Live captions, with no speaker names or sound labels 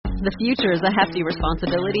The future is a hefty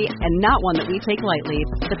responsibility and not one that we take lightly.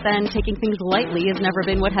 But then taking things lightly has never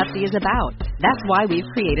been what Hefty is about. That's why we've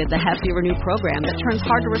created the Hefty Renew program that turns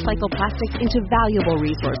hard-to-recycle plastics into valuable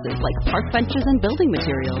resources like park benches and building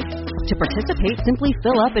materials. To participate, simply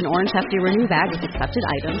fill up an orange Hefty Renew bag with accepted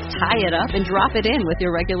items, tie it up, and drop it in with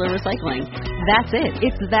your regular recycling. That's it.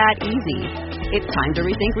 It's that easy. It's time to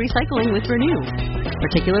rethink recycling with Renew.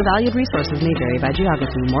 Particular valued resources may vary by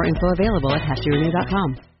geography. More info available at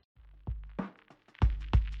heftyrenew.com.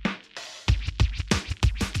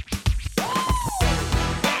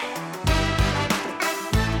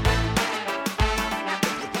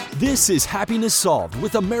 This is Happiness Solved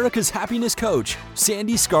with America's happiness coach,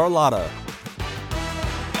 Sandy Scarlatta.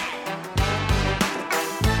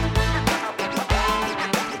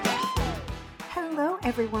 Hello,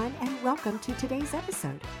 everyone, and welcome to today's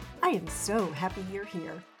episode. I am so happy you're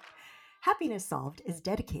here. Happiness Solved is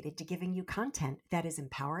dedicated to giving you content that is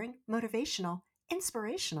empowering, motivational,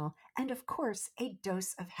 inspirational, and of course, a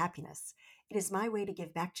dose of happiness. It is my way to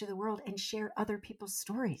give back to the world and share other people's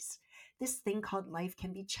stories. This thing called life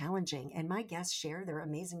can be challenging, and my guests share their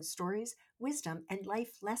amazing stories, wisdom, and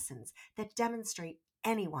life lessons that demonstrate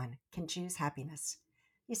anyone can choose happiness.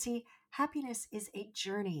 You see, happiness is a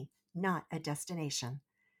journey, not a destination.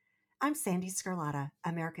 I'm Sandy Scarlatta,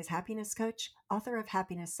 America's happiness coach, author of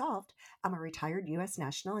Happiness Solved. I'm a retired U.S.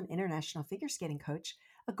 national and international figure skating coach,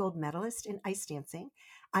 a gold medalist in ice dancing.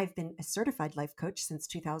 I've been a certified life coach since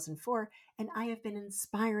 2004, and I have been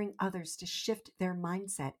inspiring others to shift their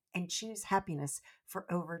mindset and choose happiness for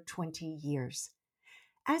over 20 years.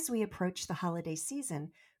 As we approach the holiday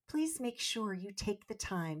season, please make sure you take the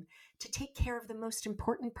time to take care of the most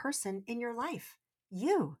important person in your life,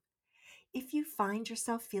 you. If you find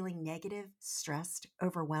yourself feeling negative, stressed,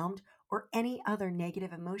 overwhelmed, or any other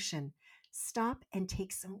negative emotion, stop and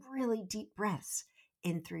take some really deep breaths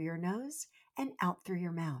in through your nose and out through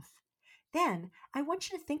your mouth. Then I want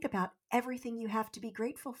you to think about everything you have to be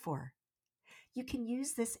grateful for. You can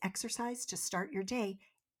use this exercise to start your day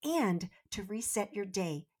and to reset your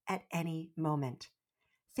day at any moment.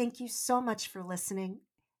 Thank you so much for listening,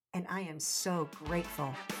 and I am so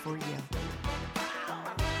grateful for you.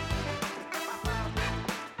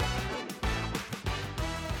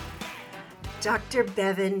 Dr.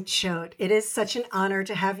 Bevan Choate, it is such an honor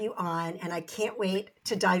to have you on, and I can't wait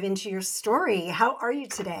to dive into your story. How are you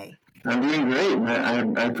today? I'm doing great.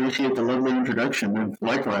 I appreciate the lovely introduction, and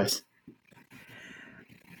likewise.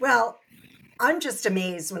 Well, I'm just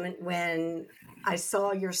amazed when I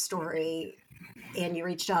saw your story and you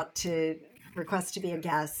reached out to request to be a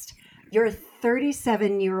guest. You're a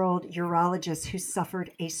 37-year-old urologist who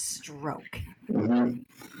suffered a stroke. Mm-hmm.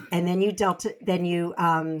 And then you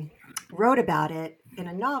wrote about it in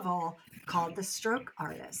a novel called The Stroke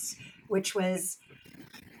Artist, which was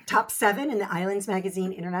top 7 in the Islands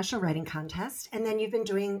Magazine International Writing Contest. And then you've been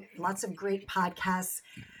doing lots of great podcasts.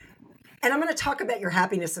 And I'm going to talk about your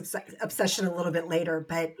happiness obsession a little bit later,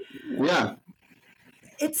 but yeah,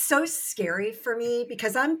 it's so scary for me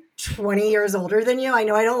because I'm 20 years older than you. I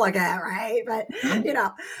know I don't look at it, right? But,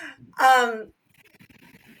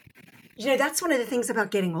 that's one of the things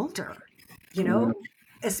about getting older,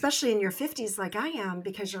 especially in your 50s like I am,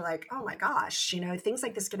 because you're like, oh my gosh, things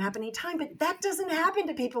like this can happen anytime, but that doesn't happen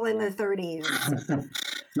to people in the 30s.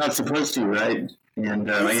 Not supposed to, right? And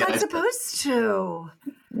it's not supposed to.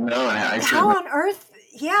 No, how on earth?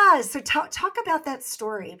 Yeah. So talk about that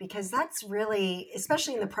story, because that's really,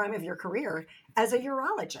 especially in the prime of your career as a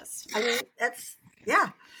urologist. I mean, that's, yeah.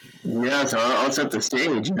 Yeah, so I'll set the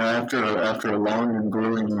stage. After a long and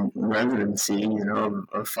grueling residency,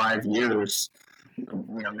 of 5 years,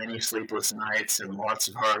 many sleepless nights and lots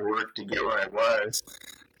of hard work to get where I was.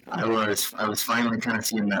 I was finally kind of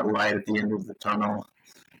seeing that light at the end of the tunnel.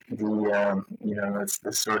 It's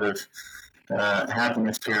this sort of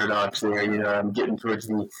happiness paradox there. I'm getting towards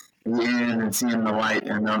the end and seeing the light,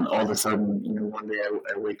 and then all of a sudden, one day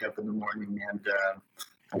I wake up in the morning and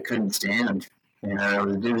I couldn't stand. And I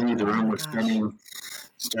was dizzy, the room was spinning,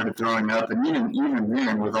 started throwing up. And even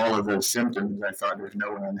then, with all of those symptoms, I thought there's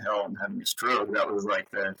no one in hell I'm having a stroke. That was like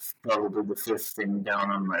probably the 5th thing down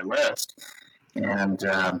on my list. And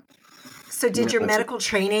so did your medical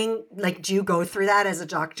training, do you go through that as a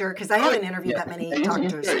doctor? Because I haven't interviewed that many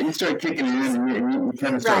doctors. You start kicking in, and you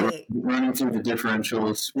kind of start running through the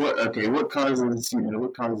differentials. What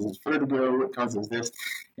causes vertigo? What causes this?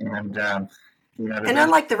 And and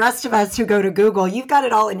unlike the rest of us who go to Google, you've got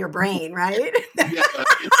it all in your brain, right? Yeah,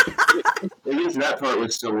 at least that part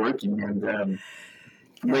was still working. And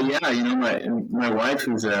But yeah, my wife,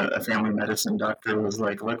 who's a family medicine doctor, was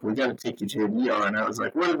like, "Look, we got to take you to an ER," and I was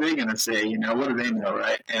like, "What are they gonna say? What do they know,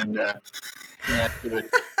 right?" And yeah,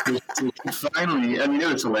 finally, I mean,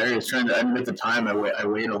 it was hilarious. At the time, I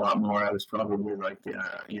weighed a lot more. I was probably like,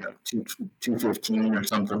 215 or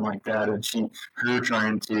something like that. And her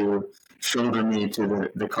trying to shoulder me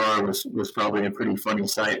to the car was probably a pretty funny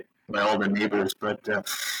sight by all the neighbors. But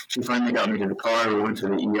she finally got me to the car. We went to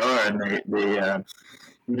the ER, and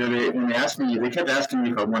when they asked me, they kept asking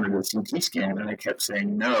me if I wanted a CT scan, and I kept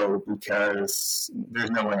saying no because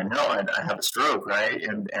there's no way in hell I have a stroke, right?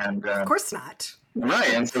 And of course not.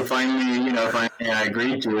 Right, and so finally I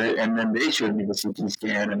agreed to it, and then they showed me the CT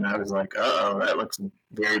scan, and I was like, "Uh-oh, that looks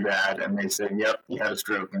very bad." And they said, "Yep, you had a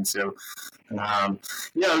stroke." And so,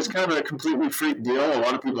 it was kind of a completely freak deal. A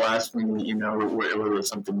lot of people asked me, whether it was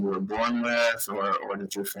something you were born with, or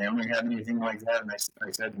did your family have anything like that? And I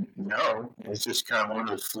said, no, it's just kind of one of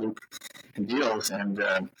those fluke deals, and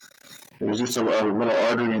it was just a little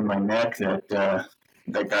artery in my neck that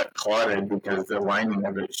got clotted because the lining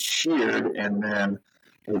of it sheared, and then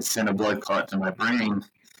it sent a blood clot to my brain,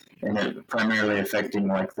 and it primarily affecting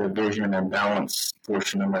like the vision and balance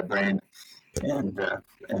portion of my brain, and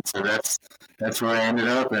so that's where I ended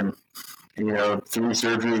up, and 3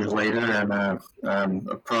 surgeries later and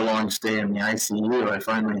a prolonged stay in the ICU, I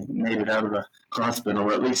finally made it out of the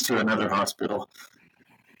hospital, at least to another hospital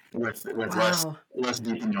with Wow. less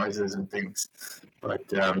deep noises and things. But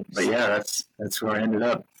yeah, that's where I ended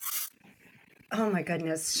up. Oh my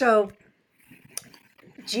goodness. So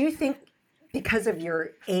do you think because of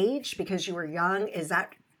your age, because you were young, is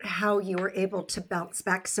that how you were able to bounce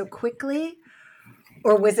back so quickly?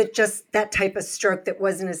 Or was it just that type of stroke that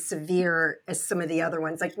wasn't as severe as some of the other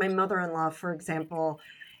ones? Like my mother-in-law, for example,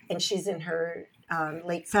 and she's in her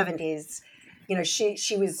late 70s,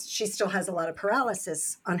 she still has a lot of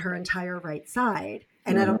paralysis on her entire right side.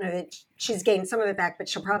 And I don't know that she's gained some of it back, but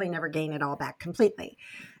she'll probably never gain it all back completely.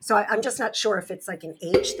 So I'm just not sure if it's like an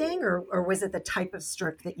age thing or was it the type of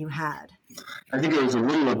stroke that you had? I think it was a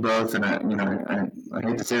little of both, and I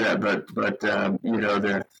hate to say that, but there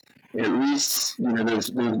at least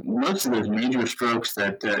there's most of those major strokes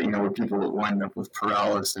that where people wind up with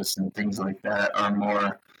paralysis and things like that are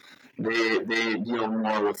more. They deal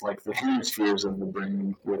more with like the hemispheres of the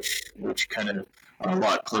brain, which kind of are a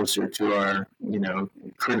lot closer to our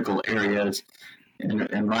critical areas.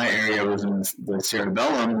 And my area was in the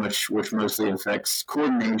cerebellum, which mostly affects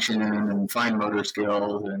coordination and fine motor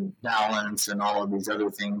skills and balance and all of these other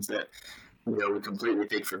things that we completely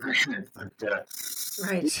take for granted. But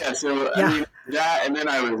right. Yeah. So Yeah. I mean that, and then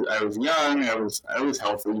I was young. I was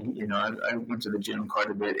healthy. I went to the gym quite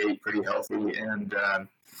a bit, ate pretty healthy, and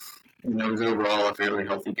was overall a fairly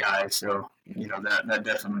healthy guy. So that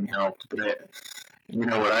definitely helped. But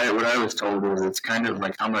what I was told was it's kind of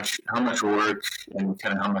like how much work and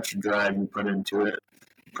kind of how much drive you put into it.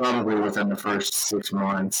 Probably within the first 6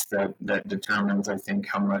 months, that determines, I think,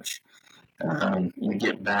 how much you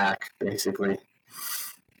get back, basically.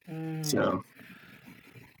 So,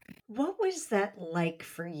 what was that like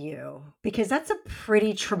for you? Because that's a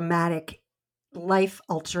pretty traumatic,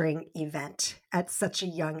 life-altering event at such a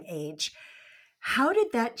young age. How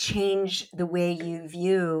did that change the way you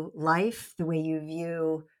view life, the way you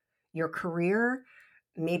view your career?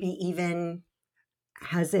 Maybe even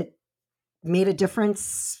has it made a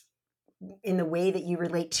difference in the way that you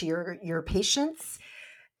relate to your patients?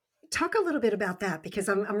 Talk a little bit about that because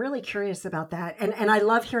I'm really curious about that. And I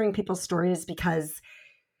love hearing people's stories because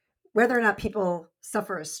whether or not people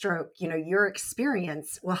suffer a stroke, your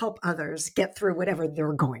experience will help others get through whatever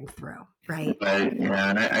they're going through, right? Right, yeah,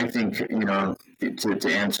 and I think to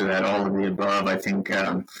answer that, all of the above. I think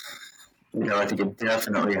I think it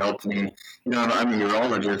definitely helped me. I'm a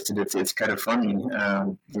urologist, and it's kind of funny.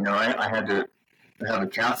 I had to have a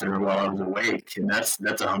catheter while I was awake, and that's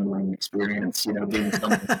a humbling experience. Being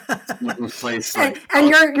someone's place. And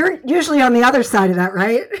you're usually on the other side of that,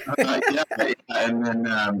 right? Yeah, and then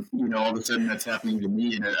all of a sudden that's happening to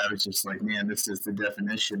me, and I was just like, man, this is the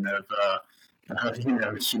definition of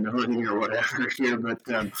humility or whatever here. But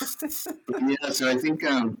yeah, so I think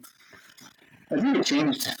it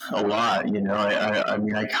changed a lot. I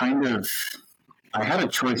mean, I had a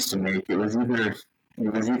choice to make. It was either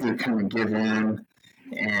kind of give in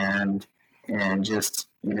and just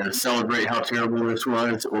celebrate how terrible this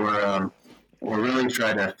was, or really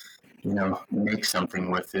try to make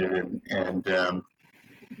something with it and I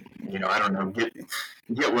don't know, get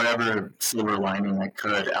whatever silver lining I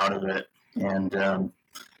could out of it, and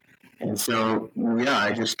so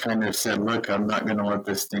I just kind of said, look, I'm not going to let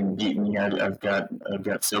this thing beat me. I've got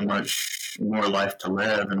so much much more life to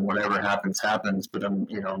live, and whatever happens, but I'm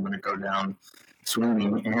going to go down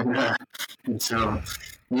swimming. And so,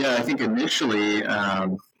 yeah, I think initially,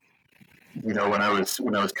 when I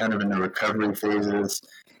was kind of in the recovery phases,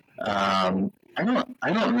 I don't know.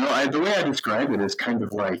 The way I describe it is kind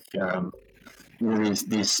of like,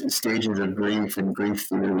 these stages of grief and grief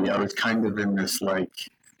theory. I was kind of in this like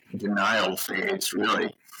denial phase,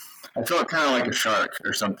 really. I felt kind of like a shark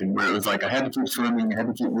or something, where it was like I had to keep swimming, I had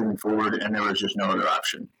to keep moving forward, and there was just no other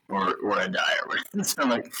option, or I die, or whatever. So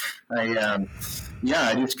like I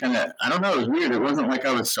just kind of, I don't know, it was weird. It wasn't like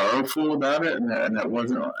I was sorrowful about it, and it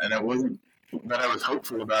wasn't that I was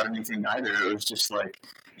hopeful about anything either. It was just like,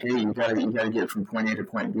 hey, you gotta get from point A to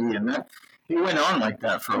point B, and that it went on like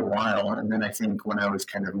that for a while. And then I think when I was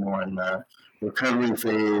kind of more in the recovery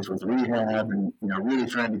phase with rehab and really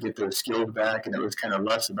trying to get those skills back, and it was kind of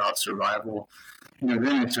less about survival, then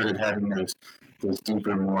I started having those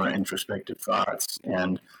deeper, more introspective thoughts.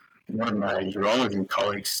 And one of my urology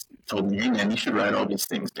colleagues told me, hey man, you should write all these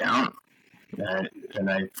things down. And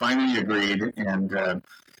I finally agreed. And at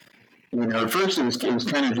first it was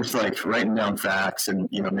kind of just like writing down facts and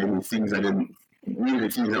maybe things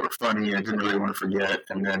things that were funny I didn't really want to forget.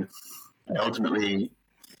 And then I ultimately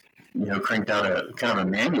cranked out a kind of a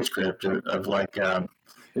manuscript of like,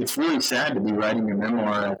 it's really sad to be writing a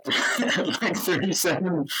memoir at like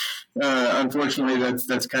 37. Unfortunately,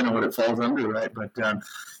 that's kind of what it falls under, right? But the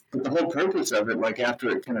whole purpose of it, like after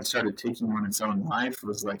it kind of started taking on its own life,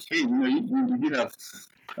 was like, hey, you do have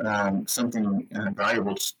something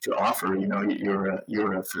valuable to offer. You're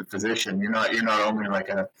a physician. You're not only like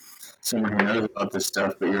someone who knows about this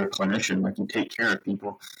stuff, but you're a clinician. Like you take care of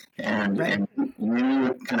people, and Right. and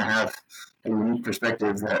you kind of have a unique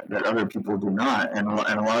perspective that other people do not. And a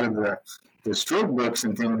lot of the stroke books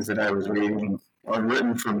and things that I was reading are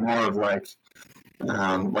written from more of like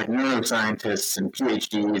neuroscientists and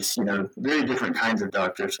PhDs, very different kinds of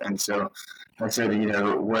doctors. And so I said,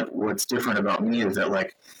 what's different about me is that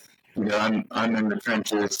like, I'm in the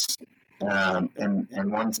trenches. And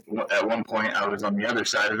at one point I was on the other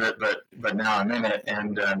side of it, but now I'm in it,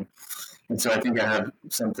 and so I think I have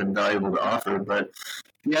something valuable to offer. But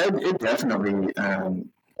yeah, it definitely I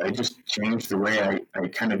just changed the way I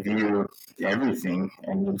kind of view everything,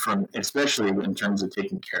 and especially in terms of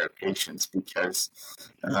taking care of patients, because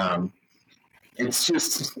it's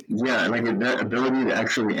just, like that ability to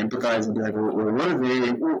actually empathize and be like, well,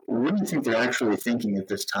 what do you think they're actually thinking at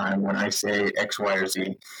this time when I say X, Y, or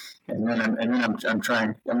Z? And then I'm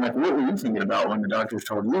like, what were you thinking about when the doctors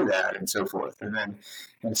told you that, and so forth. And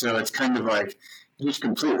so it's kind of like, it just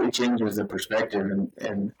completely changes the perspective.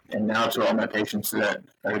 And now to all my patients that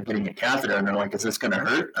are getting a catheter and they're like, is this going to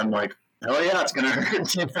hurt? I'm like, hell yeah, it's going to hurt,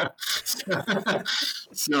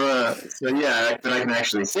 So yeah, but I can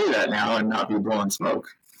actually say that now and not be blowing smoke.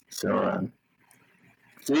 So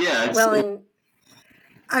yeah. And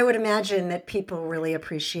I would imagine that people really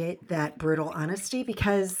appreciate that brutal honesty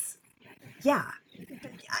because, yeah,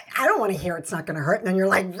 I don't want to hear it's not going to hurt. And then you're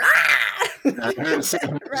like, rah! Right?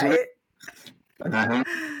 Uh-huh.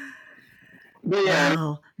 But yeah,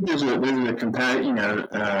 Wow. there's definitely a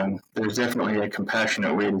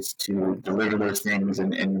compassionate way to deliver those things,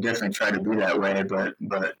 and definitely try to be that way. But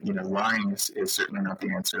lying is certainly not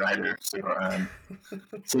the answer either.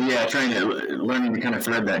 So yeah, learning to kind of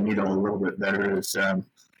thread that needle a little bit better is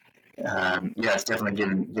it's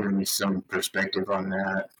definitely given me some perspective on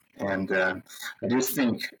that. And I just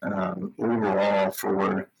think overall,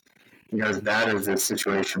 for as bad as this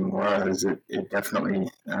situation was, it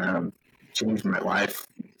definitely changed my life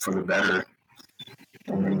for the better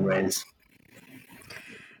in many ways.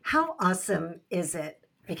 How awesome is it?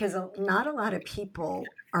 Because not a lot of people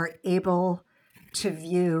are able to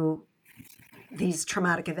view these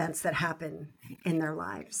traumatic events that happen in their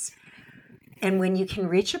lives. And when you can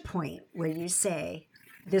reach a point where you say,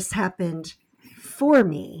 this happened for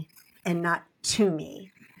me and not to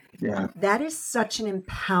me, Yeah. that is such an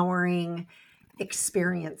empowering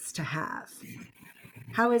experience to have.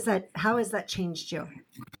 How is that changed you?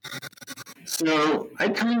 So I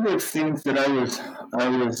kind of think that I was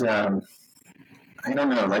I don't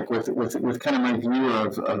know, like with kind of my view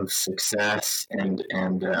of success, and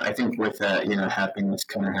I think with that, happiness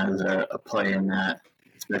kind of has a play in that,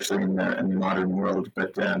 especially in the modern world.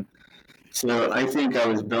 But so I think I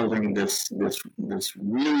was building this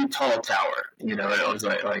really tall tower. It was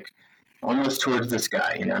like almost towards the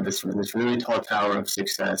sky. This really tall tower of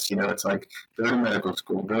success. It's like go to medical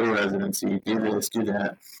school, go to residency, do this, do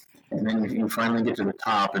that, and then you finally get to the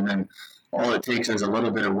top, and then all it takes is a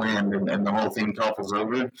little bit of wind, and the whole thing topples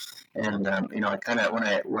over. And I kind of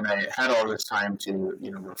when I had all this time to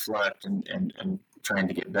reflect and trying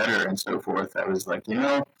to get better and so forth, I was like,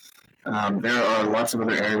 there are lots of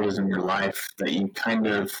other areas in your life that you kind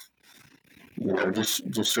of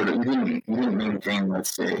just sort of you didn't maintain,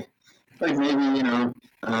 let's say, like maybe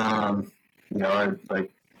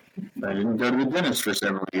I didn't go to the dentist for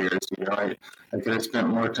several years. I could have spent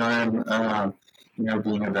more time,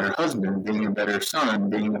 being a better husband, being a better son,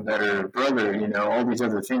 being a better brother. All these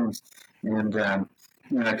other things, and I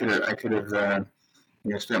could have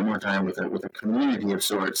spent more time with a community of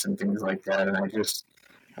sorts and things like that. And I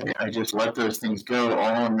just let those things go,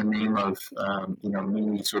 all in the name of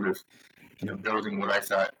me sort of building what I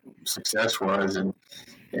thought success was. And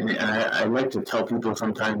I like to tell people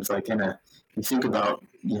sometimes, like, you think about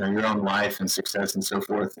your own life and success and so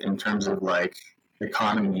forth in terms of like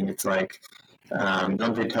economy. It's like,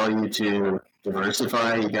 don't they tell you to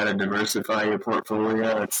diversify? You got to diversify your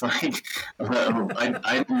portfolio. It's like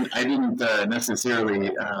I didn't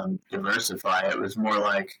necessarily diversify. It was more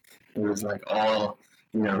like all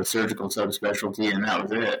surgical subspecialty, and that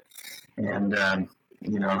was it. And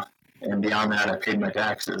and beyond that, I paid my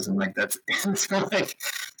taxes, and like that's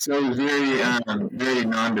so it was very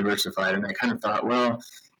non-diversified. And I kind of thought, well,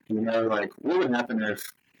 like, what would happen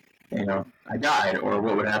if I died, or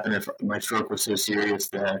what would happen if my stroke was so serious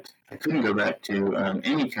that I couldn't go back to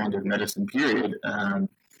any kind of medicine, period.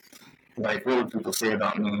 Like, what would people say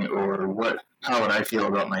about me, or how would I feel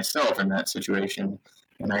about myself in that situation?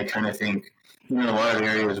 And I kind of think, a lot of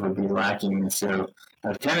areas would be lacking. And so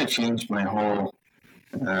I've kind of changed my whole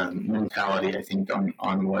mentality, I think,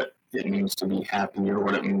 on what it means to be happy, or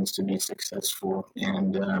what it means to be successful.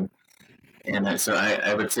 And so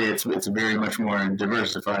I would say it's very much more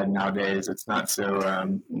diversified nowadays. It's not so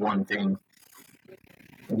one thing.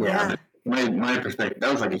 Yeah. My perspective,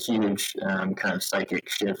 that was like a huge kind of psychic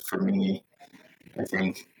shift for me, I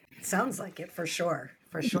think. Sounds like it, for sure.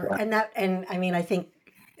 Yeah. And I mean, I think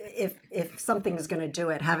if something is going to do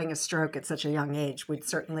it, having a stroke at such a young age would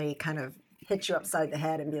certainly kind of hit you upside the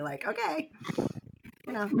head and be like, okay,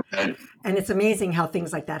 Right. And it's amazing how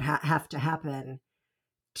things like that have to happen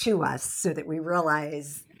to us so that we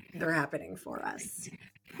realize they're happening for us.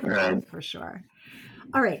 Right. For sure.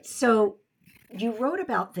 All right. So you wrote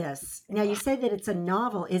about this. Now you say that it's a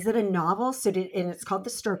novel. Is it a novel? And it's called The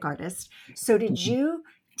Stroke Artist. So did you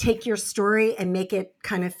take your story and make it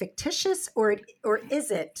kind of fictitious, or is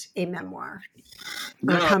it a memoir?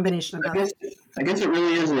 Or a combination of both? I guess it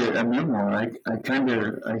really is a memoir. I kind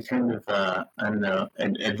of I don't know,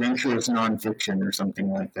 adventurous nonfiction or something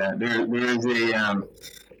like that. There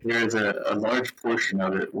is a large portion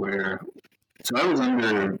of it where, so I was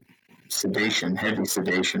under sedation, heavy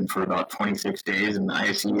sedation, for about 26 days in the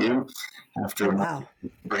ICU after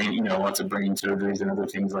lots of brain surgeries and other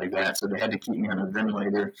things like that. So they had to keep me on a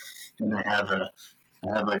ventilator, and I have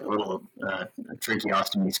like a little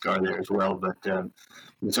tracheostomy scar there as well. But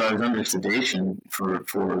so I was under sedation for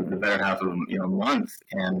the better half of a month,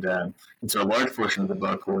 and so a large portion of the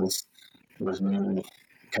book was me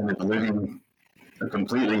kind of living a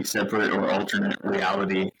completely separate or alternate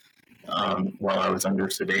reality while I was under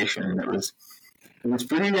sedation. And it was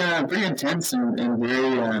pretty intense and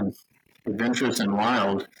very adventurous and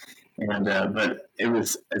wild. And but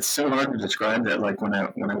it's so hard to describe that. Like when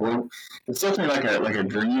I woke, it's definitely like a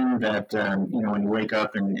dream that when you wake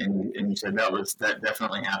up and you said that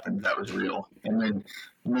definitely happened, that was real, and then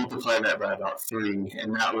multiply that by about 3,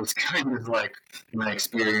 and that was kind of like my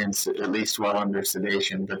experience, at least while under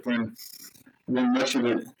sedation. But then much of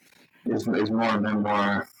it is more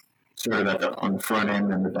memoir, sort of on the front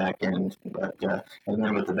end and the back end. But and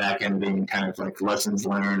then with the back end being kind of like lessons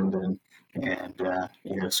learned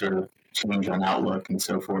and sort of change on outlook and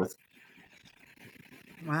so forth.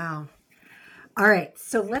 Wow. All right.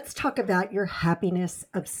 So let's talk about your happiness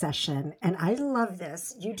obsession. And I love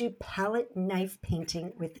this. You do palette knife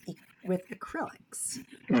painting with acrylics.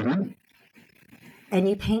 Mm-hmm. And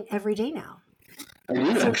you paint every day now. I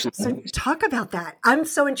do, actually. So talk about that. I'm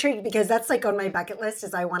so intrigued because that's like on my bucket list,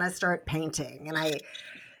 is I want to start painting. And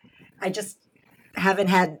I just haven't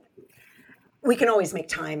had. We can always make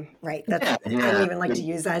time, right? I don't even like to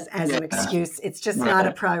use as an excuse. It's just not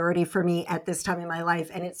a priority for me at this time in my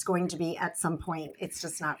life, and it's going to be at some point. It's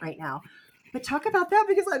just not right now. But talk about that,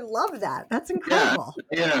 because I love that. That's incredible.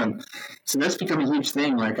 Yeah. So that's become a huge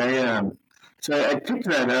thing. Like I picked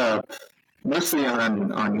that up mostly on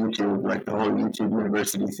YouTube, like the whole YouTube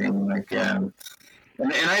University thing. Like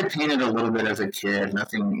And I painted a little bit as a kid,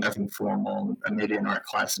 nothing formal, maybe an art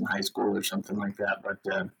class in high school or something like that. But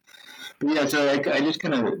yeah, so I just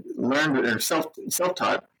kind of learned or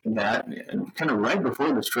self-taught that kind of right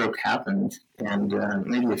before the stroke happened, and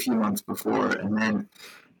maybe a few months before. And then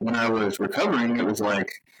when I was recovering, it was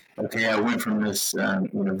like, okay, I went from this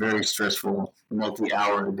very stressful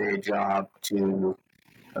multi-hour a day job to,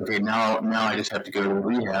 okay, now I just have to go to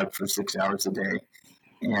rehab for 6 hours a day.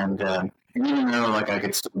 And even though like I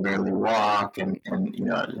could still barely walk and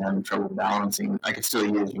having trouble balancing, I could still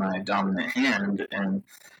use my dominant hand. And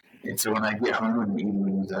so when I get home in the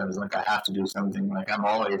evenings, I was like, I have to do something. Like I'm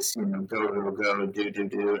always, go,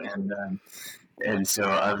 do. And so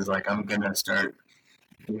I was like, I'm going to start,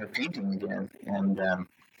 painting again.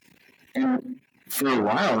 And for a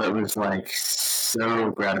while, it was like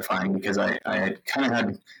so gratifying because I had kind of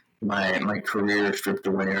had my career stripped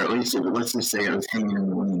away, or at least let's just say it was hanging in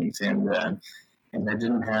the wings. And I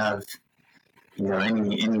didn't have,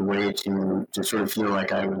 any way to sort of feel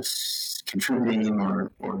like I was contributing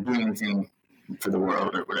or doing anything for the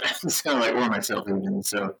world or whatever, so like, or myself even.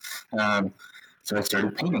 So I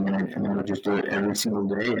started painting, and I would just do it every single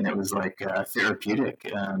day, and it was like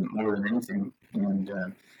therapeutic more than anything. And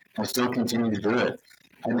I still continue to do it,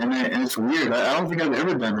 and it's weird. I don't think I've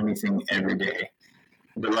ever done anything every day,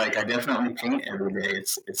 but like I definitely paint every day.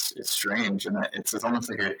 It's strange, and it's almost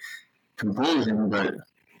like a compulsion, but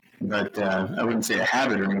I wouldn't say a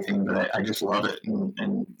habit or anything, but I just love it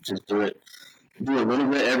and just do a little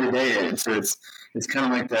bit every day. And so it's kind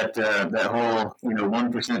of like that whole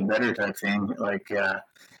 1% better type thing. Like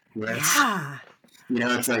where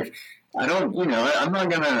it's like I don't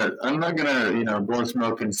I'm not gonna blow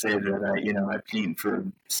smoke and say that I paint for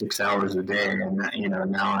 6 hours a day and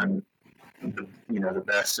now I'm the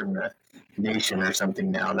best in the nation or something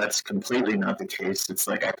now. That's completely not the case. It's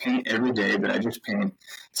like I paint every day, but I just paint.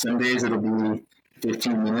 Some days it'll be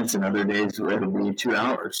 15 minutes and other days it'll be 2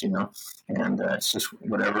 hours, and it's just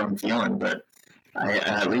whatever I'm feeling. But I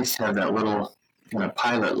at least have that little kind of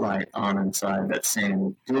pilot light on inside that's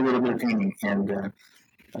saying, do a little bit of painting, and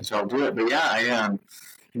so I'll do it. But yeah,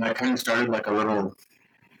 I kind of started like a little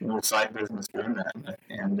side business doing that,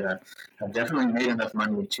 and I've definitely made enough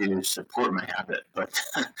money to support my habit. But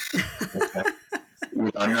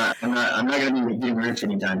I'm not going to be getting rich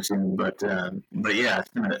anytime soon. But yeah, it's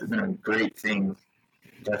been a great thing,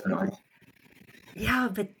 definitely. Yeah,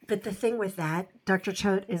 but the thing with that, Dr.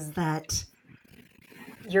 Choate, is that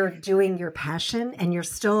you're doing your passion, and you're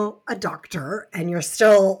still a doctor, and you're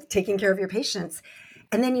still taking care of your patients,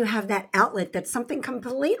 and then you have that outlet that's something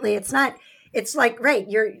completely. It's not. It's like, right,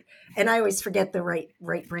 and I always forget the right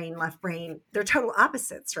brain, left brain. They're total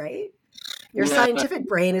opposites, right? Your scientific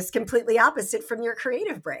brain is completely opposite from your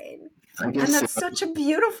creative brain. And that's such a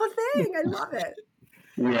beautiful thing. I love it.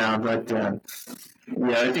 Yeah, but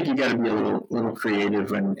I think you got to be a little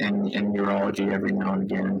creative in neurology every now and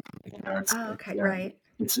again. Right.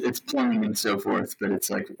 It's plumbing and so forth, but it's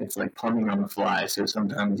like plumbing on the fly. So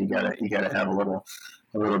sometimes you gotta have a little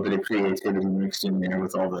bit of creativity mixed in there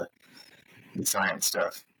with all the science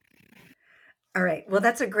stuff. All right. Well,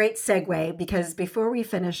 that's a great segue, because before we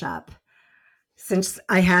finish up, since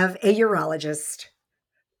I have a urologist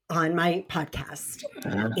on my podcast,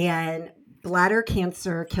 and bladder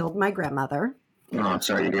cancer killed my grandmother. Oh, I'm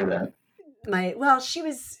sorry to hear that.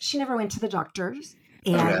 She never went to the doctors,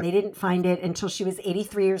 and they didn't find it until she was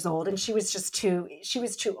 83 years old, and she was too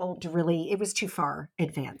old to really, it was too far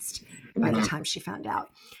advanced by the time she found out.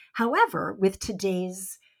 However, with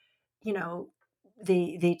today's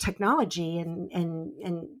the technology and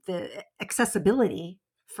the accessibility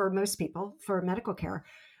for most people for medical care.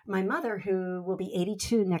 My mother, who will be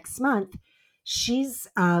 82 next month, she's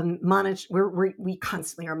we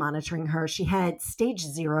constantly are monitoring her. She had stage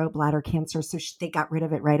 0 bladder cancer, so they got rid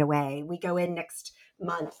of it right away. We go in next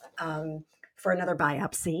month for another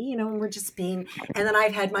biopsy, and we're just and then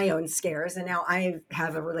I've had my own scares, and now I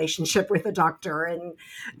have a relationship with a doctor, and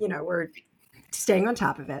we're staying on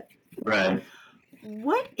top of it. Right.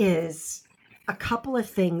 What is a couple of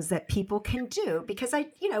things that people can do? Because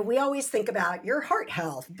we always think about your heart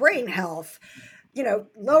health, brain health,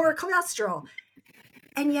 lower cholesterol.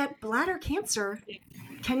 And yet bladder cancer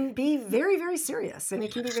can be very, very serious, and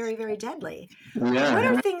it can be very, very deadly. Yeah. What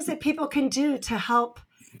are things that people can do to help,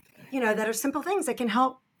 that are simple things that can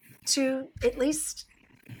help to at least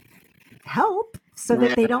help so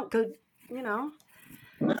that they don't go,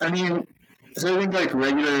 I mean, so I think like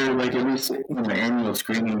regular, like at least annual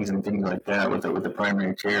screenings and things like that with the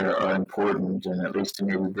primary care are important, and at least to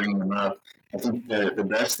maybe bring them up. I think the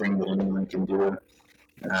best thing that anyone can do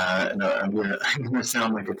no, I'm gonna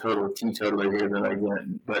sound like a total teetotaler here,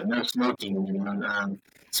 but no smoking.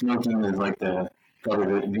 Smoking is like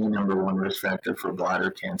probably the number one risk factor for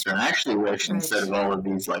bladder cancer. And I actually wish, instead of Right. all of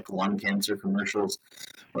these like lung cancer commercials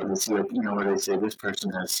or the where they say this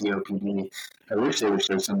person has COPD, I wish they would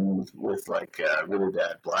show someone with like really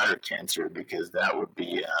bad bladder cancer, because that would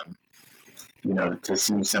be to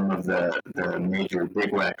see some of the major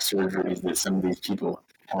bigwhack surgeries that some of these people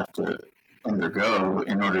have to undergo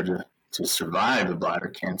in order to survive a bladder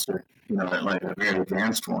cancer, like a very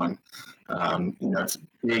advanced one. It's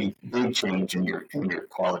a big change in your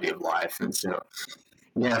quality of life. And so,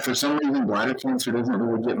 yeah, for some reason, bladder cancer doesn't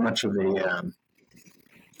really get much of a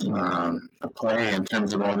play in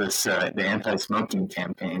terms of all this the anti-smoking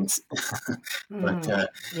campaigns. But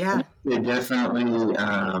Yeah. they definitely,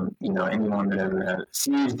 anyone that ever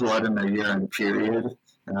sees blood in their urine, period,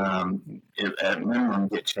 at minimum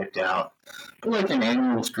get checked out. But like in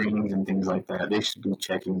annual screenings and things like that, they should be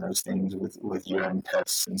checking those things with urine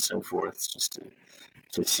tests and so forth, just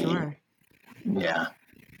to see. Sure. Yeah.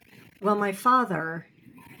 Well, my father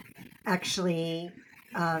actually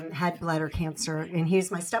had bladder cancer, and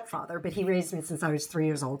he's my stepfather, but he raised me since I was 3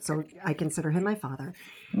 years old, so I consider him my father.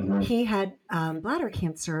 Mm-hmm. He had bladder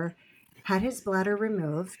cancer, had his bladder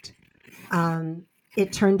removed.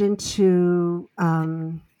 It turned into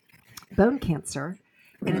bone cancer,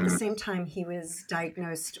 and at the same time, he was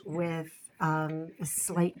diagnosed with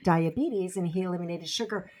slight diabetes, and he eliminated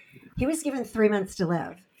sugar. He was given 3 months to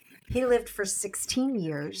live. He lived for 16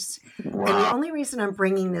 years. Wow. And the only reason I'm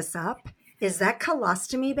bringing this up is that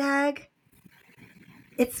colostomy bag.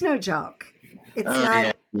 It's no joke. It's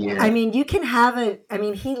not. Yeah. I mean, you can have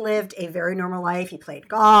he lived a very normal life. He played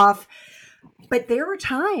golf, but there were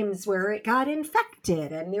times where it got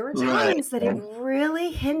infected, and there were times that it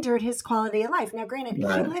really hindered his quality of life. Now, granted, he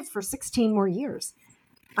lived for 16 more years.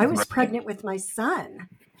 I was pregnant with my son.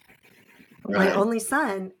 My only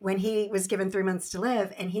son, when he was given 3 months to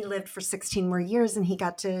live, and he lived for 16 more years, and he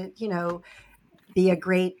got to, be a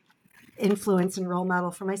great influence and role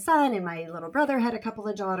model for my son. And my little brother had a couple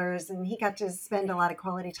of daughters, and he got to spend a lot of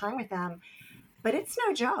quality time with them. But it's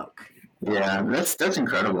no joke. Yeah, that's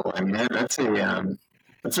incredible. I mean, that's a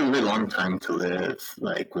really long time to live,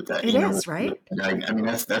 like with that. It is, right? I mean,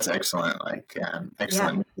 that's excellent. Like,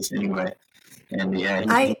 excellent news anyway. And yeah,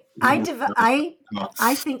 I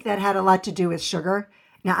think that had a lot to do with sugar.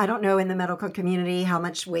 Now, I don't know in the medical community how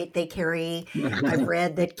much weight they carry. I've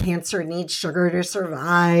read that cancer needs sugar to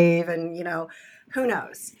survive, and who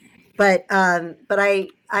knows. But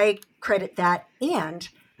I credit that, and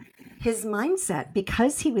his mindset,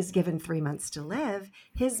 because he was given 3 months to live,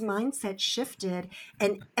 his mindset shifted,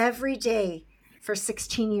 and every day for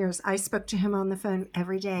 16 years, I spoke to him on the phone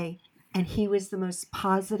every day, and he was the most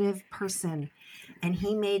positive person. And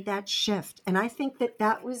he made that shift. And I think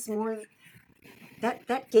that was more,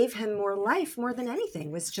 that gave him more life more than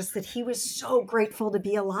anything, was just that he was so grateful to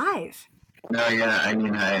be alive. No, yeah. I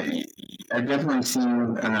mean, I've definitely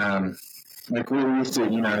seen, like we used to,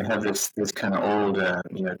 have this kind of old,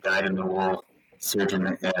 dyed-in-the-wool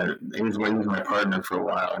surgeon. He was my partner for a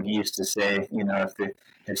while, and he used to say,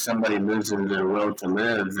 if somebody lives their will to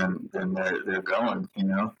live, then they're going,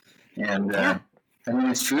 and. I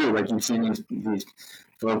mean, it's true. Like you've seen these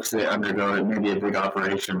folks that undergo maybe a big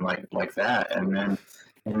operation like that, and then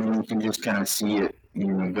you can just kind of see it,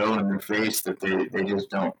 go in their face that they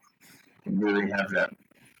just don't really have that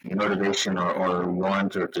motivation or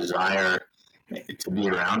want or desire to be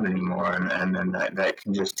around anymore, and then that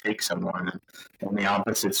can just take someone. And the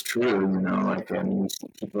opposite's true. Like I mean, you see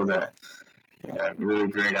people that really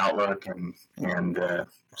great outlook and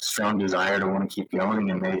strong desire to want to keep going,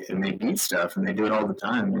 and they beat stuff, and they do it all the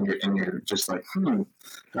time, and you're just like,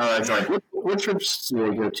 it's like, what church do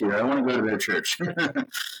they go to? I want to go to their church.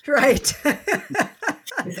 Right.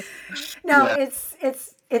 No,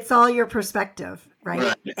 it's all your perspective,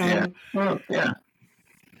 right? And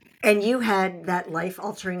and you had that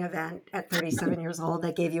life-altering event at 37 years old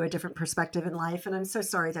that gave you a different perspective in life, and I'm so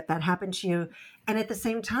sorry that happened to you. And at the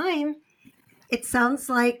same time, it sounds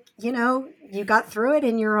like, you got through it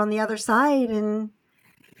and you're on the other side and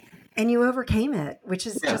you overcame it, which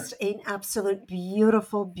is just an absolute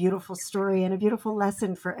beautiful, beautiful story and a beautiful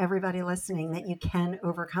lesson for everybody listening, that you can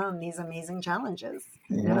overcome these amazing challenges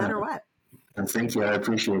no matter what. Thank you. I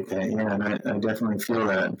appreciate that. Yeah, and I definitely feel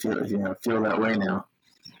that. Feel that way now.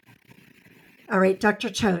 All right, Dr.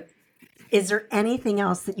 Choate, is there anything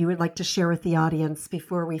else that you would like to share with the audience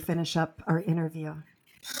before we finish up our interview?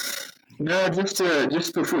 No, just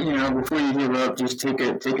before before you give up, just take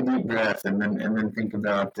a deep breath and then think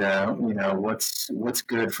about what's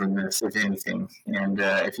good from this, if anything. And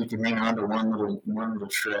if you can hang on to one little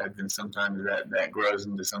shred, then sometimes that grows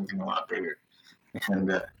into something a lot bigger.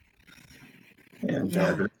 And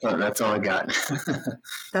Yeah, that's all I got.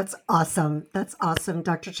 that's awesome. That's awesome,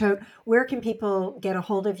 Dr. Choate. Where can people get a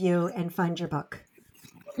hold of you and find your book?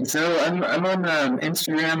 So I'm on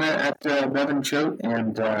Instagram at Bevan Choate,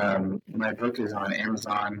 and my book is on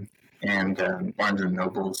Amazon and Barnes and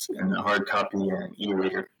Nobles in the hard copy and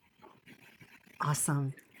e-reader.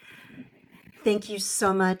 Awesome. Thank you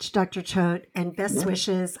so much, Dr. Choate, and best Yeah.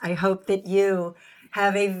 wishes. I hope that you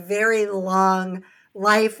have a very long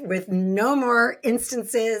life with no more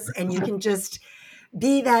instances and you can just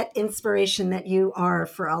be that inspiration that you are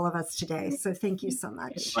for all of us today. So thank you so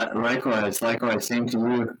much. Likewise, same to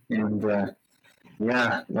you. And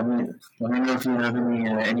yeah, let me know if you have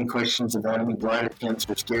any questions about any bladder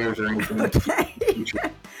cancer scares or anything. Okay.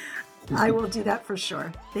 I will do that for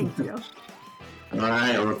sure. Thank you. All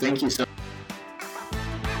right. Well, thank you so.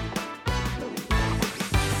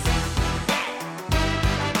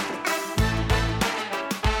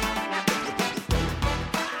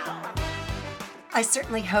 I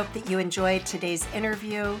certainly hope that you enjoyed today's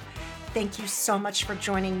interview. Thank you so much for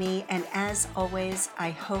joining me. And as always, I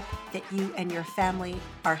hope that you and your family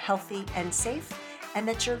are healthy and safe and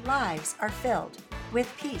that your lives are filled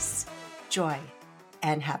with peace, joy,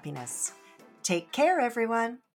 and happiness. Take care, everyone.